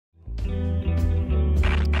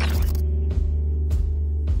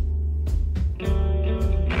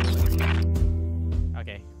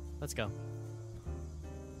let's go.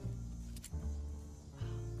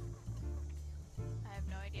 I have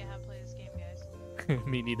no idea how to play this game, guys.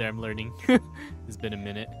 Me neither, I'm learning. It's been a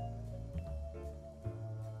minute.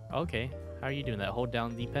 Okay, how are you doing that? Hold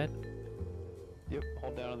down the D-pad? Yep,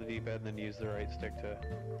 hold down on the D-pad and then use the right stick to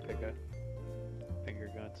pick up finger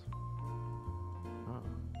guns. Oh.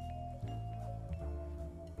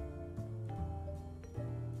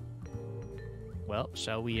 Well,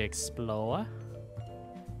 shall we explore?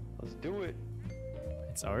 Let's do it.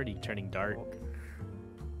 It's already turning dark.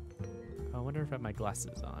 I wonder if I have my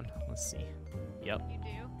glasses on. Let's see. Yep. You do?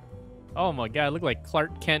 Oh my god, I look like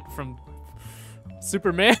Clark Kent from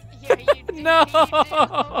Superman. Yeah, you do. No! You do.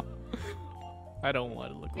 I don't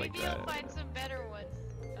want to look Maybe like you'll that. find some better ones.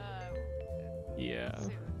 Yeah.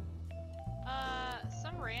 Soon.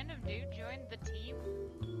 Some random dude joined the team.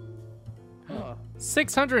 Huh.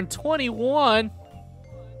 621?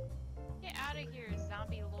 Get out of here,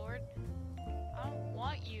 zombie lord. I don't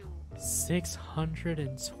want you.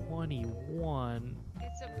 621.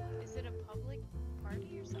 Is it a public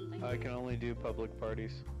party or something? I can only do public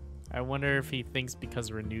parties. I wonder if he thinks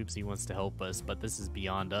because we're noobs he wants to help us, but this is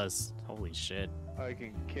beyond us. Holy shit. I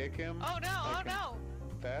can kick him. Oh no, I oh can no!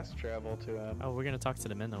 fast travel to him. Oh, we're gonna talk to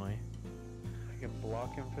them anyway. I can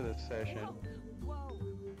block him for the session. Whoa,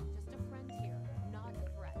 just a friend here, not a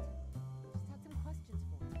threat. Just had some questions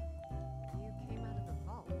for you. You came out of the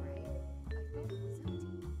vault, right? I thought it was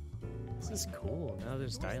empty. This is cool. Now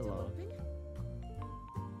there's Doors still dialogue. open?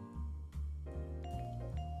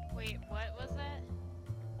 Wait, what was that?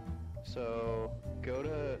 So, go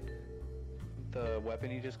to the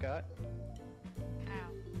weapon you just got.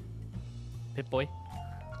 Ow. Pip-Boy.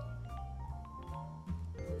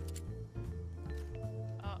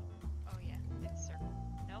 Oh yeah, it's circle.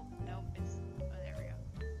 Nope, it's, oh there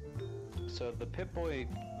we go. So the Pip-Boy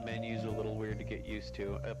menu's a little weird to get used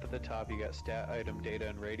to. Up at the top you got stat, item, data,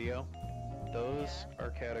 and radio. Those are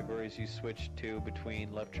categories you switch to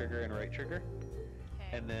between left trigger and right trigger.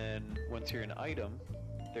 Okay. And then once you're in item,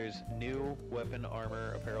 there's new, weapon,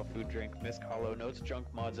 armor, apparel, food, drink, misc, hollow, notes, junk,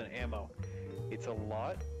 mods, and ammo. It's a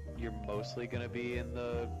lot. You're mostly gonna be in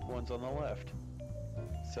the ones on the left.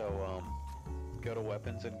 So go to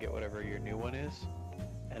weapons and get whatever your new one is.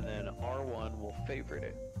 And then R1 will favorite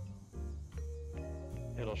it.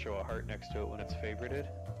 It'll show a heart next to it when it's favorited.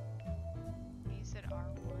 You said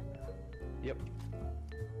R1. Yep.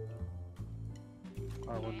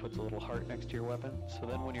 R1 puts a little heart next to your weapon. So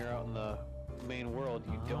then when you're out in the main world,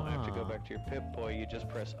 you don't have to go back to your Pip-Boy. You just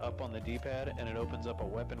press up on the D-pad and it opens up a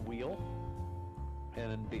weapon wheel.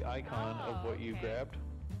 And the icon of what you grabbed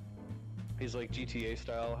is like GTA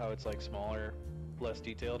style, how it's like smaller, less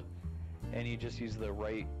detailed. And you just use the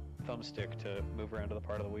right thumbstick to move around to the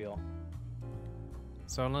part of the wheel.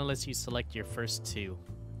 So it only lets you select your first two.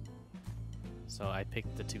 So I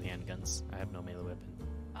picked the two handguns. I have no melee weapon.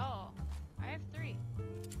 Oh, I have 3.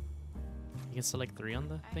 You can select 3 on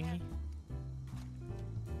the I thingy? have-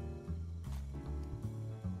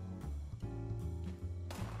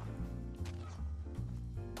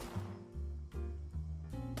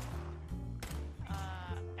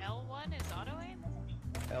 L1 is auto aim?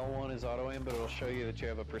 L1 is auto aim, but it'll show you that you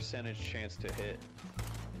have a percentage chance to hit.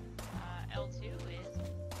 L2 is.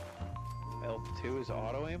 L2 is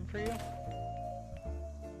auto aim for you?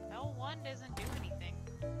 L1 doesn't do anything.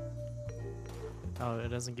 Oh, it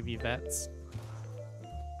doesn't give you VATs?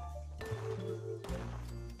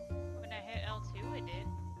 When I hit L2, it did.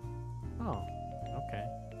 Oh, okay.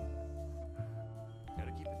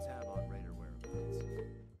 Gotta keep a tab on raider whereabouts.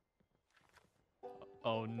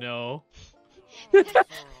 Oh no. Oh,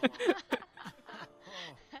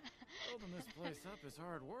 open this place up is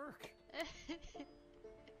hard work.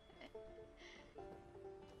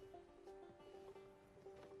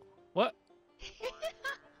 What?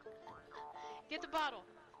 Get the bottle.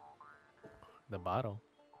 The bottle.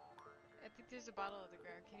 I think there's a bottle on the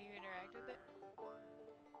ground. Can you interact with it?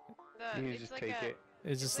 You It's just like take a, it.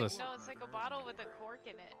 It's just like, this. no, it's like a bottle with a cork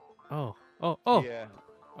in it. Oh. Oh. Yeah,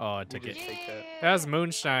 Oh, I you took just it. take that. That's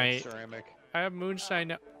moonshine. Ceramic. I have moonshine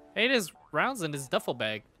now. Hey, there's rounds in his duffel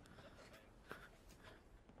bag.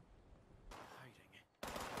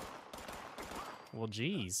 Hiding. Well,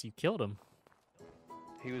 geez, you killed him.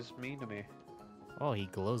 He was mean to me. Oh, he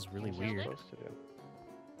glows really Killed weird. him? Supposed to do.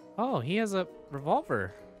 Oh, he has a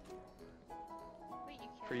revolver. Wait, you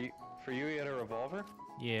For killed you, for you, he had a revolver.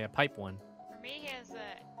 Yeah, pipe one. For me, he has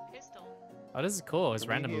a pistol. Oh, this is cool. It's For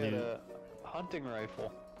me, random he had loot. a hunting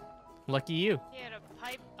rifle. Lucky you. He had a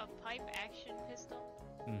pipe action pistol.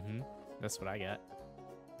 Mm-hmm. That's what I got.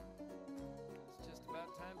 It's just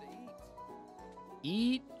about time to eat.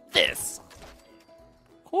 Eat this.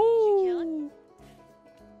 kill him? Ooh!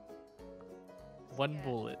 One Yeah.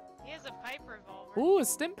 bullet. He has a pipe revolver. Ooh, a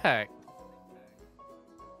stim pack.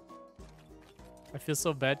 I feel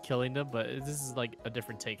so bad killing them, but this is like a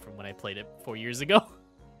different take from when I played it 4 years ago.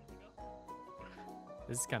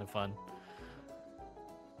 This is kind of fun.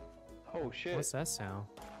 Oh shit! What's that sound?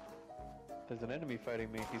 There's an enemy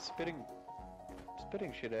fighting me. He's spitting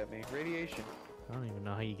shit at me. Radiation. I don't even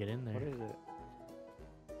know how you get in What there. is it?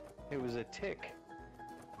 It was a tick.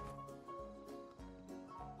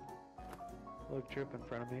 Look, drip in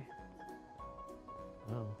front of me.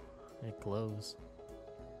 Oh, it glows.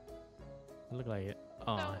 It look like it.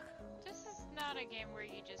 Oh, So, this is not a game where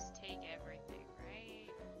you just take everything, right?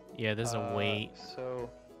 yeah. There's a weight. So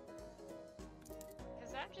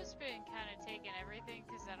Because I've just been kind of taking everything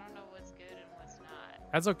because I don't know what's good and what's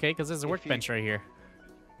not. That's okay, cause there's a If workbench right here.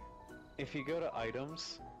 if you go to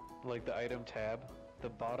items, like the item tab, the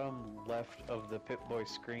bottom left of the Pip-Boy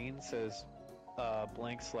screen says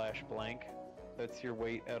blank/blank. That's your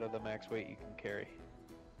weight out of the max weight you can carry.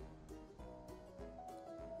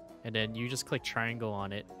 And then you just click triangle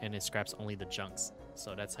on it, and it scraps only the junks.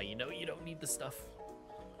 So that's how you know you don't need the stuff.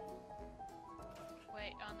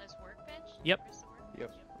 Wait, on this workbench? Yep. Where's the workbench?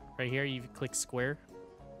 Yep. Right here, you click square.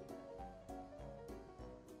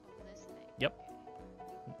 Oh, this thing. Yep.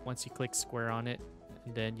 Okay. Once you click square on it,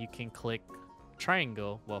 then you can click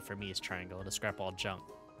triangle. Well, for me, it's triangle to scrap all junk.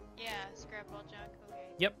 Yeah, scrap all junk. Okay.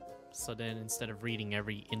 Yep. So then instead of reading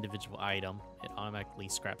every individual item, it automatically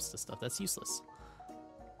scraps the stuff that's useless.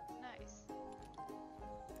 Nice.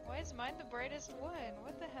 Why is mine the brightest one?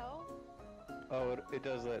 What the hell? Oh, it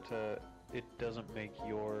does that to... It doesn't make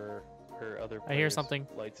your... or other I hear players' something.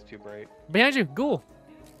 lights too bright. Behind you, ghoul!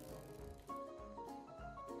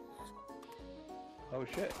 Oh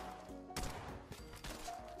shit.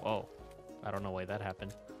 Whoa. I don't know why that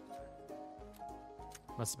happened.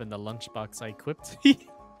 Must have been the lunchbox I equipped.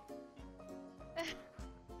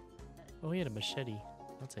 Oh, he had a machete.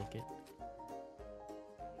 I'll take it.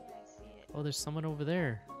 Yeah, I see it. Oh, there's someone over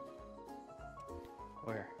there.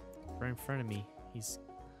 Where? Right in front of me. He's...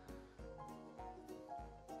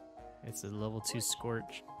 It's a level 2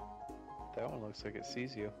 Scorch. That one looks like it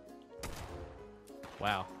sees you.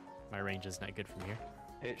 Wow. My range is not good from here.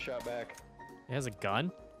 It shot back. It has a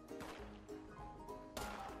gun?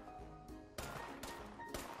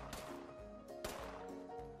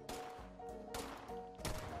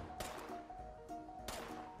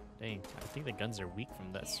 Dang, I think the guns are weak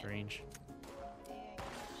from that range. Yeah, I can't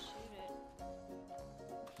shoot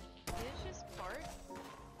it. Did it just fart?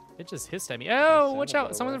 It just hissed at me. Oh, sounded watch out!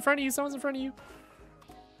 that Someone's way. in front of you! Someone's in front of you!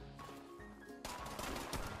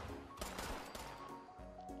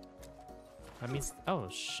 That means... Oh,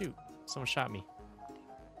 shoot. Someone shot me.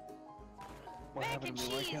 What Mac happened and to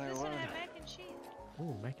me? Why cheese! can't I Listen run? to that mac and cheese.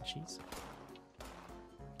 Ooh, mac and cheese.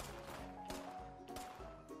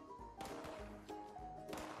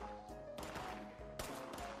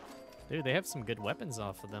 Dude, they have some good weapons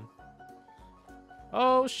off of them.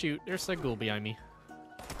 Oh, shoot. There's a ghoul behind me.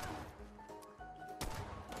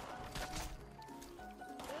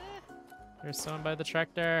 There's someone by the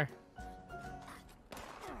tractor.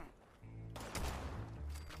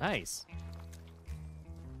 Nice.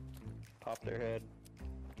 Pop their head.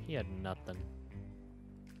 He had nothing.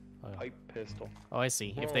 Oh, Pipe pistol. oh, I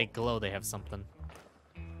see. If they glow, they have something.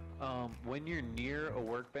 When you're near a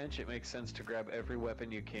workbench, it makes sense to grab every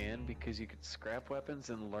weapon you can because you could scrap weapons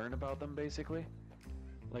and learn about them basically.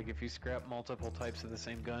 Like if you scrap multiple types of the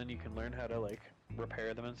same gun, you can learn how to like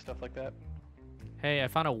repair them and stuff like that. Hey, I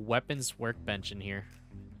found a weapons workbench in here.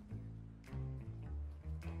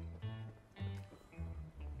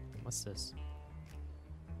 What's this?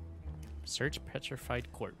 Search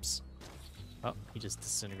petrified corpse. Oh, he just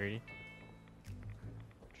disintegrated.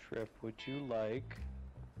 Trip, would you like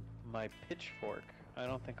my pitchfork? I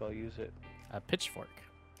don't think I'll use it. A pitchfork.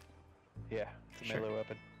 Yeah, it's a Sure. melee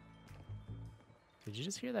weapon. Did you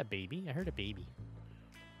just hear that baby? I heard a baby.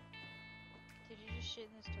 Did you just shit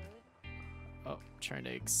in this toilet? Oh, trying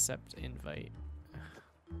to accept invite.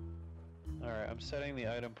 Alright, I'm setting the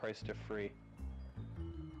item price to free.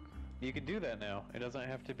 You can do that now. It doesn't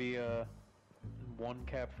have to be one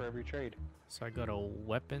cap for every trade. So I go to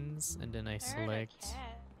weapons and then I I heard a select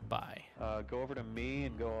cat. buy. Go over to me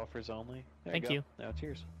and go offers only. There Thank go. you. Now it's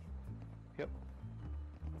yours. Yep.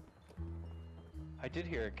 I did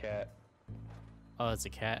hear a cat. Oh, it's a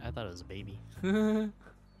cat. I thought it was a baby.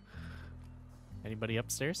 Anybody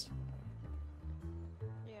upstairs?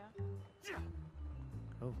 Yeah.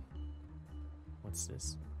 Oh. What's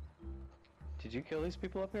this? Did you kill these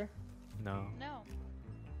people up here? No. No.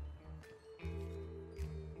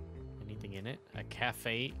 anything in it. A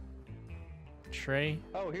cafe tray.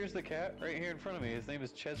 Oh, here's the cat right here in front of me. His name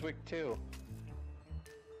is Cheswick 2.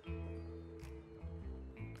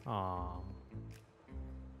 Aww. Meow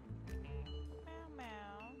meow.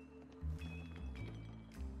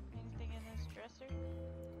 Anything in this dresser?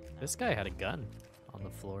 This guy had a gun on the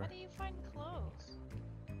floor. How do you find clothes?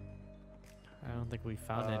 I don't think we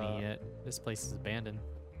found any yet. This place is abandoned.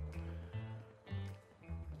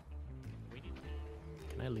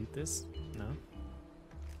 Can I loot this? No.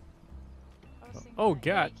 I was thinking Oh that.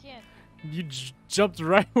 Yeah, god. you can. You jumped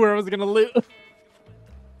right where I was gonna loot.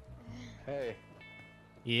 Hey,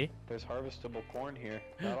 Yeah. there's harvestable corn here.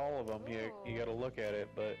 Not all of them. You gotta look at it,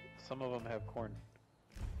 but some of them have corn.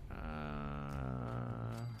 I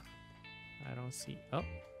don't see. Oh,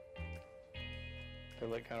 They're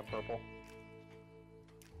like kind of purple.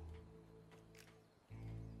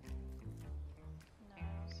 No, I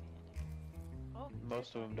don't see any. Oh,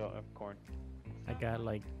 Most of them don't have corn. I got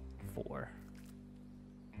like 4.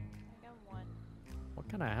 I got one. What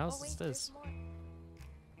kind of house Oh wait, is there's this? more.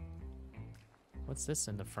 What's this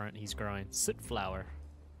in the front? He's growing soot flower.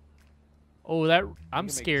 Oh, that I'm can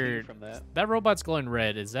make tea scared. from that. That robot's glowing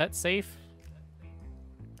red. Is that safe?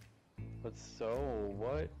 But so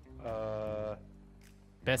what?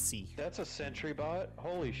 Bessie. That's a sentry bot.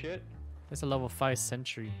 Holy shit! That's a level 5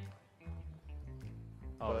 sentry.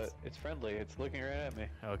 Oh, But it's friendly. It's looking right at me.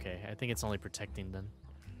 okay. I think it's only protecting then.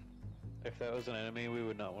 If that was an enemy, we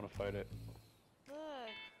would not want to fight it. Look.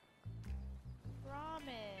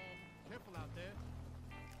 Ramen. Careful out there.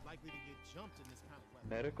 Likely to get jumped in this kind of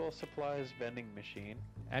weather. Medical supplies vending machine.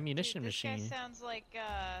 Ammunition Dude, this machine. guy sounds like,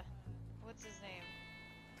 what's his name?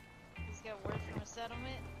 He's got word from a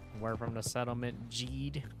settlement. Where from the settlement,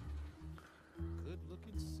 Jeed. Good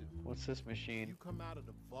looking suit. What's this You machine? come out of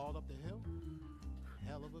the vault up the hill.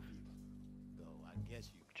 Hell of a view. Though I guess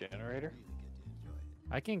you Generator? really get to enjoy it.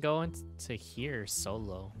 I can go into here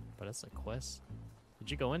solo, but that's a quest.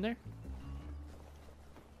 Did you go in there?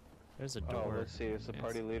 There's a door. Oh, let's see. It's the Yes.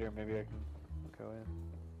 party leader. Maybe I can go in.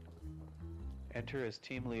 Enter as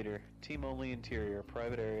team leader. Team only interior.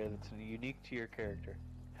 Private area that's unique to your character.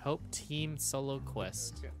 Help team solo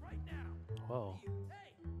quest. Right now. Whoa.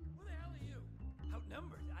 Hey, who the hell are you?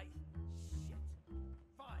 Outnumbered. Shit.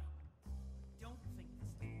 Fine. Don't think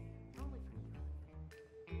this thing. Only for you.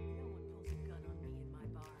 No one pulls a gun on me in my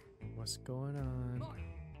bar. What's going on? Mark,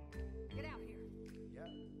 get out here. Yeah.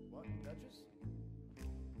 What, Duchess?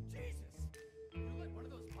 Jesus. You let one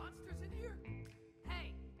of those monsters in here?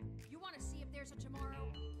 Hey, you want to see if there's a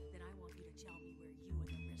tomorrow? Then I want you to tell me where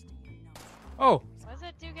you and the rest of your nuts. Oh, Why does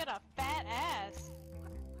that dude got a fat ass?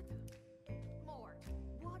 Mort,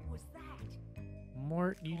 what was that?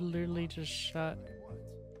 Mort, you literally just shot.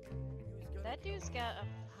 That dude's got a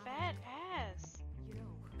fat ass. You know,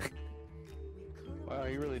 we could Wow,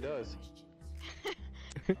 he really does.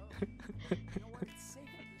 You know what? It's safer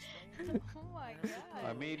this way. Oh my god.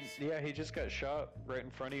 I mean, yeah, he just got shot right in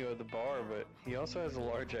front of you at the bar, but he also has a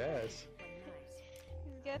large ass.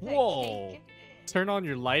 He's got that Whoa. cake. Turn on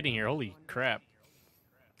your lighting here. Holy crap.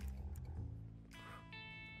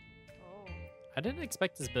 Oh. I didn't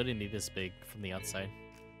expect this building to be this big from the outside.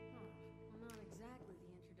 Well, not exactly the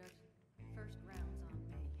introduction. First round's on me.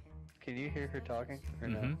 Can you hear her talking? Or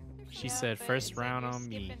hmm no? She Yeah, said but first it's like round you're on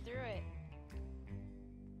me. skipping through it.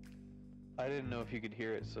 I didn't know if you could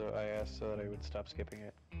hear it, so I asked so that I would stop skipping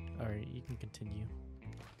it. Alright, you can continue.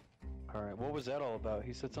 Alright, what was that all about?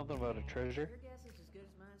 He said something about a treasure? Your guess is as good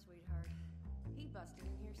as mine, sweetheart. He busted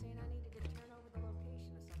in here saying I needed to turn over the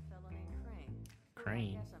location of some fella named Crane.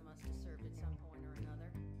 Crane. I guess I must have served at some point or another.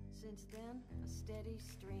 Since then, a steady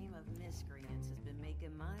stream of miscreants has been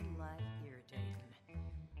making my life irritating.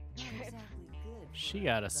 Not exactly good. for She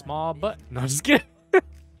got a but small busy. butt. No, just kidding.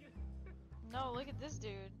 No, look at this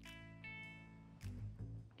dude.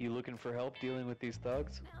 You looking for help dealing with these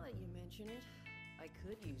thugs? Now that you mention it, I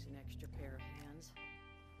could use an extra pair of hands.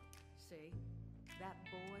 See, that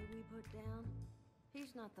boy we put down?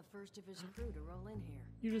 He's not the first of his crew to roll in here.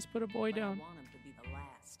 You just put a boy But I down. want him to be the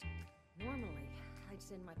last. Normally, I'd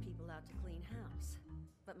send my people out to clean house,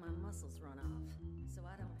 but my muscles run off, so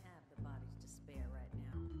I don't have the bodies to spare right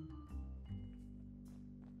now.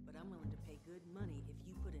 But I'm willing to pay good money if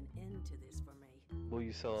you put an end to this for me. Will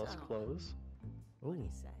you sell us So- clothes? What do Ooh. you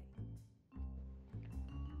say?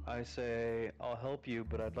 I say, I'll help you,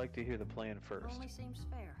 but I'd like to hear the plan first. Only seems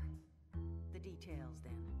fair. The details,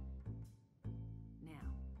 then. Now,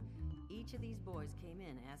 each of these boys came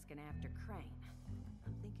in asking after Crane.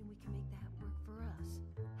 I'm thinking we can make that work for us.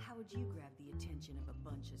 How would you grab the attention of a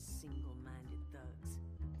bunch of single-minded thugs?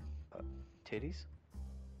 Titties?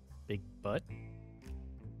 Big butt.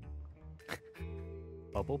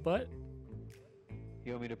 Bubble butt?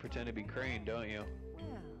 You want me to pretend to be Crane, don't you?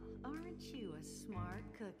 Well, aren't you a smart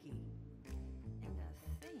cookie? And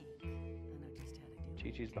I think I know just how to do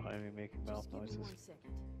it. Chi-Chi's behind me making mouth Just give me noises. 1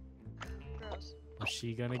 second. Gross. What's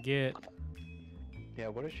she gonna get? Yeah,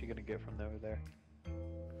 what is she gonna get from over there?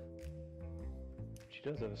 She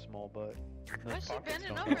does have a small butt. Why is she Pockets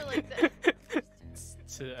bending don't over have- like that?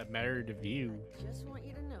 It's a matter to view. Just want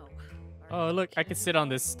you to know. Oh, look, I can sit on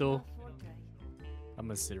this stool. Forte. I'm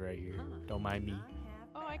gonna sit right here. Huh, Don't mind me. I have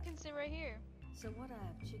Oh, I that. can sit right here. So what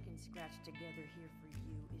I've chicken scratched together here for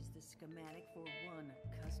you is the schematic for one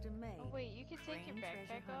custom-made Oh wait, you can take your Crane Treasure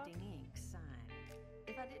backpack off. Hunting Inc. sign.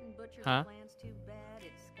 If I didn't butcher Huh? the plans too bad,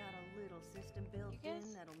 it's got a little system built guys-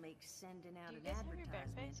 in that'll make sending out Do you an guys have your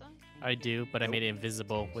advertisement. backpacks on? and I do, but I made it getting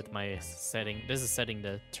invisible attention with my setting. There's a setting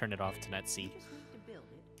to turn it off to not You see. just need to build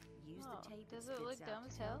it, use Oh, the tape does it it look spits dumb out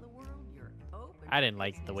as to tell hell? the world you're open I for didn't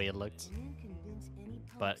like the way it business, looked. and then convince any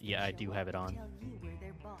But punks yeah, to I show do up have it and on. tell you where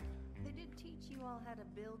they're bought. They did teach you all how to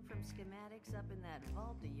build from schematics up in that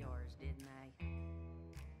vault of yours, didn't they?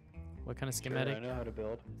 What kind of Sure, schematic? I know how to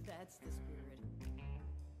build. That's the spirit.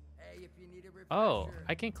 Hey, if you need a refresher, Oh,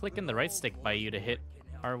 I can click in the good right old stick by you to hit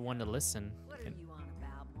Voldemort can help R1 to you out. listen. What are And you on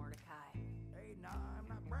about, Mordecai? Hey, nah, I'm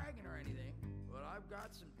not bragging or anything, but I've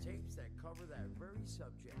got some tapes that cover that very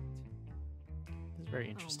subject. it's very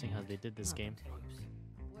interesting how they did this Not game. the tapes.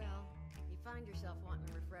 Well, you find yourself wanting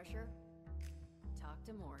a refresher? Talk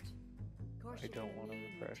to Mort. Of course, I you're don't gonna want a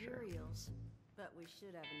need refresher. materials, but we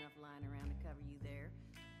should have enough lying around to cover you there.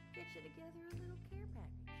 Get you together a little care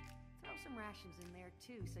package. Throw some rations in there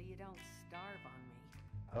too, so you don't starve on me.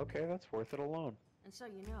 Okay, that's worth it alone. And so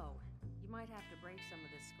you know, you might have to break some of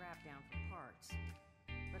this scrap down for parts.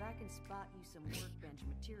 But I can spot you some workbench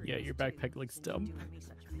materials. Yeah, your too, backpack looks since you're dumb. doing me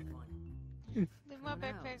such a big one. Leave my Who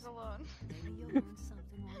backpack knows? alone. Maybe you'll learn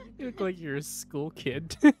something while You you look do like it. you're a school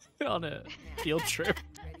kid on a field trip.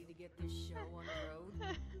 Ready to get this show on the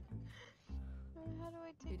road? How do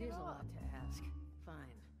I take It it is a off? lot to ask. Fine.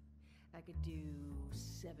 I could do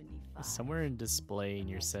 75. Somewhere in display in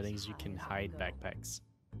your settings, you can hide backpacks.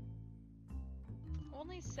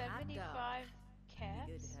 Only dog. 75 Be good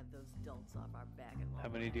cats? to have those dolts off our back at How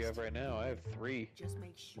long many do you have last. right now? I have 3. Just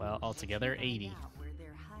make sure Well, that altogether, you find 80. out where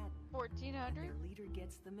they're hiding, and 1400? their leader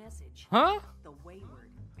gets the message. Huh? The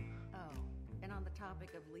wayward. Oh, and on the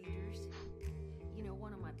topic of leaders, you know,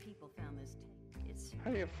 one of my people found this tape. It's How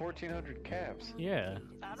do you have 1,400 caps? Yeah.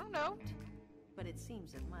 I don't know. But it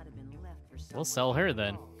seems it might have been left for someone. We'll sell her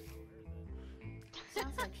then.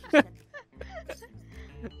 Sounds like she said.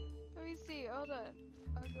 Let me see. Hold on.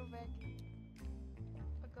 I'll go back.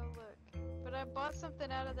 I'll go look. But I bought something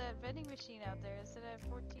out of that vending machine out there. It said I have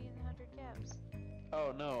 1400 caps.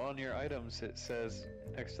 Oh no, on your items it says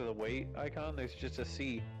next to the weight icon, there's just a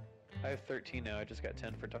C. I have 13 now, I just got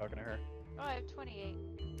 10 for talking to her. Oh, I have 28.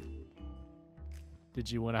 Did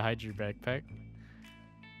you want to hide your backpack?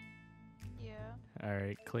 Yeah.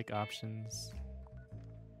 Alright, click options.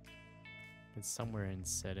 It's somewhere in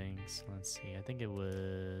settings. Let's see. I think it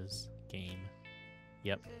was game.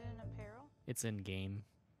 Yep, Is it in apparel? it's in game.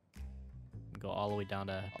 Go all the way down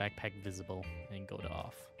to backpack visible and go to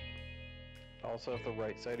off. Also, if the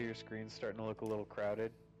right side of your screen's starting to look a little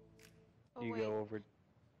crowded, Oh, you wait. go over.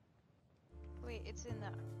 Wait, it's in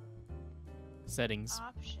the Settings.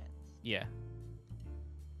 options. Yeah.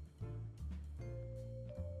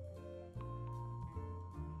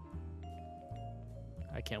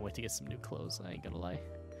 I can't wait to get some new clothes. I ain't gonna lie.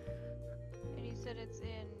 And you said it's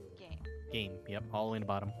in game. Game. Yep, all the way in the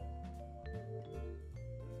bottom.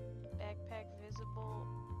 Backpack visible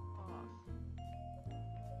off.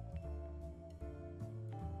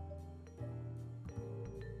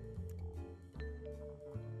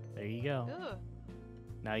 There you go. Ooh.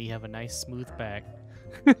 Now you have a nice smooth back.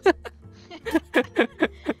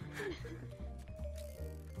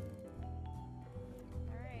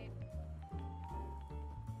 Alright.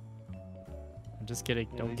 I'm just kidding.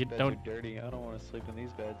 Yeah, Don't these get beds don't. are dirty. I don't want to sleep in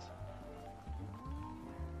these beds.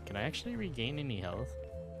 Can I actually regain any health?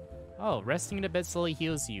 Oh, resting in a bed slowly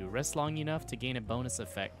heals you. Rest long enough to gain a bonus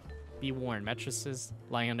effect. Be warned, mattresses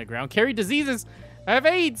lying on the ground carry diseases. I have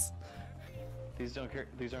AIDS. These don't care.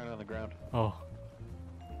 These aren't on the ground. Oh.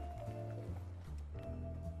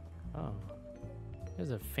 Oh. There's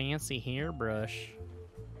a fancy hairbrush.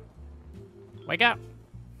 Wake up.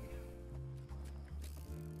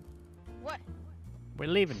 What? We're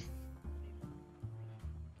leaving.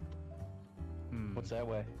 What's that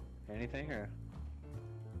way? Anything or?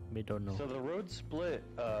 We don't know. So the road split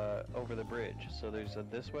over the bridge. So there's a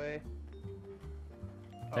this way.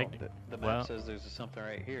 Oh, Techni- the map well- says there's something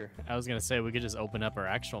right here. I was gonna say we could just open up our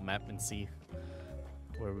actual map and see.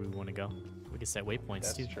 where we want to go. We can set waypoints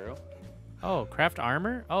That's too. true. Oh, craft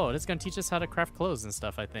armor? Oh, it's gonna teach us how to craft clothes and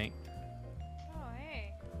stuff, I think. Oh,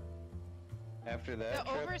 hey. After that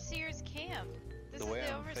The trip, Overseer's camp. This the is way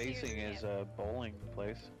the I'm Overseer's facing camp. is a bowling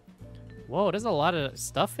place. Whoa, there's a lot of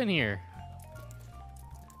stuff in here.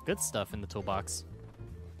 Good stuff in the toolbox.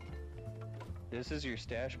 This is your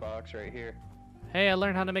stash box right here. Hey, I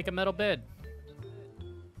learned how to make a metal bed.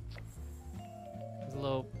 There's a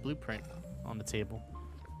little blueprint on the table.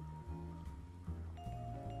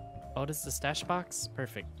 Oh, this is the stash box?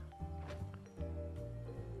 Perfect.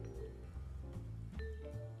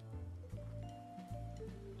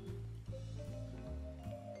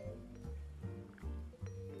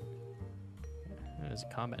 There's a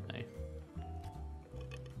combat knife.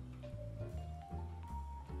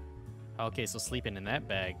 Okay, so sleeping in that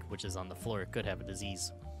bag, which is on the floor, could have a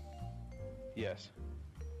disease. Yes.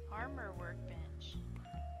 Armor workbench.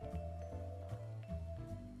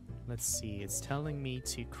 Let's see, it's telling me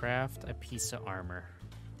to craft a piece of armor.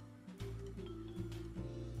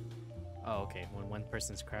 Oh, okay, when one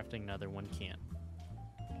person's crafting, another one can't.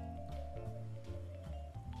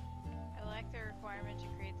 I lack the requirement to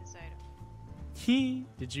create this item.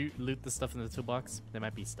 Did you loot the stuff in the toolbox? There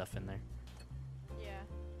might be stuff in there. Yeah.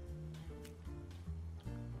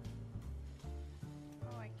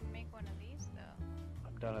 Oh, I can make one of these though.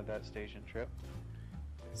 I'm done at that station trip.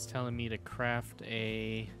 It's telling me to craft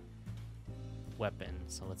a weapon,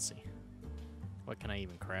 so let's see. What can I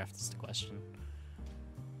even craft is the question.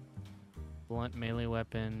 Blunt melee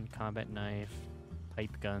weapon, combat knife,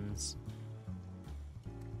 pipe guns.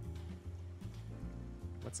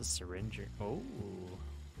 What's a syringer? Oh,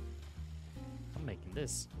 I'm making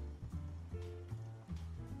this.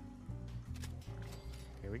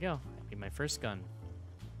 Here we go. That'll be my first gun.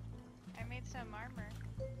 I made some armor.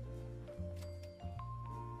 Let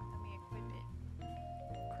me equip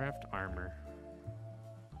it. Craft armor.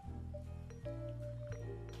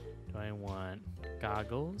 Do I want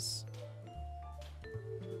goggles?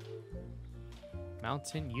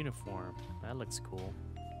 Mountain uniform. That looks cool.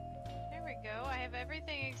 There we go. I have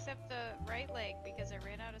everything except the right leg because I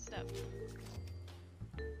ran out of stuff.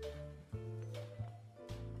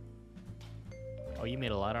 Oh, you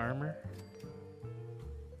made a lot of armor?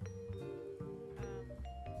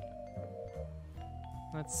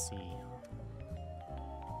 Let's see.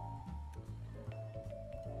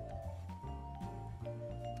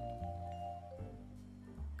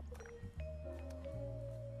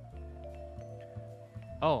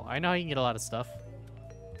 Oh, I know how you can get a lot of stuff.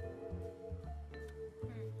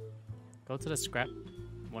 Go to the scrap,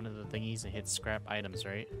 one of the thingies, and hit scrap items,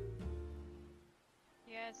 right?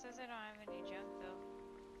 Yeah, it says I don't have any junk though.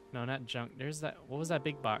 No, not junk. There's that. What was that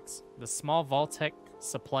big box? The small Vault-Tec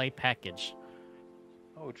supply package.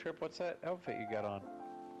 Oh, Trip, what's that outfit you got on?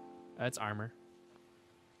 That's armor.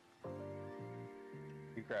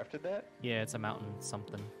 You crafted that? Yeah, it's a mountain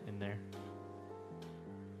something in there.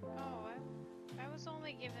 Oh, I was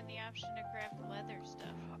only given the option to craft leather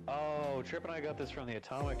stuff. Oh, Trip and I got this from the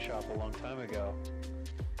Atomic Shop a long time ago.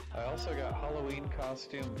 I also got Halloween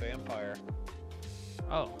costume vampire.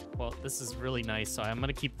 Oh, well, this is really nice, so I'm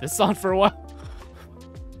gonna keep this on for a while.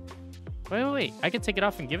 Wait. I can take it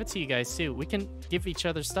off and give it to you guys, too. We can give each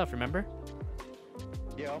other stuff, remember?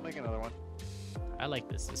 Yeah, I'll make another one. I like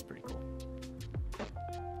this. It's pretty cool.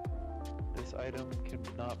 This item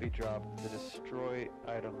cannot be dropped. The destroy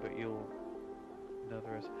item, but you'll know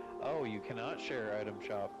the rest. Oh, you cannot share item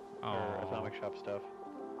shop or Aw. Atomic Shop stuff.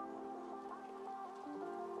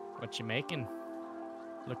 What you making?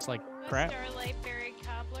 Looks like A crap. Starlight Berry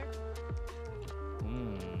Cobbler.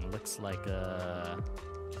 Looks like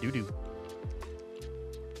doo-doo.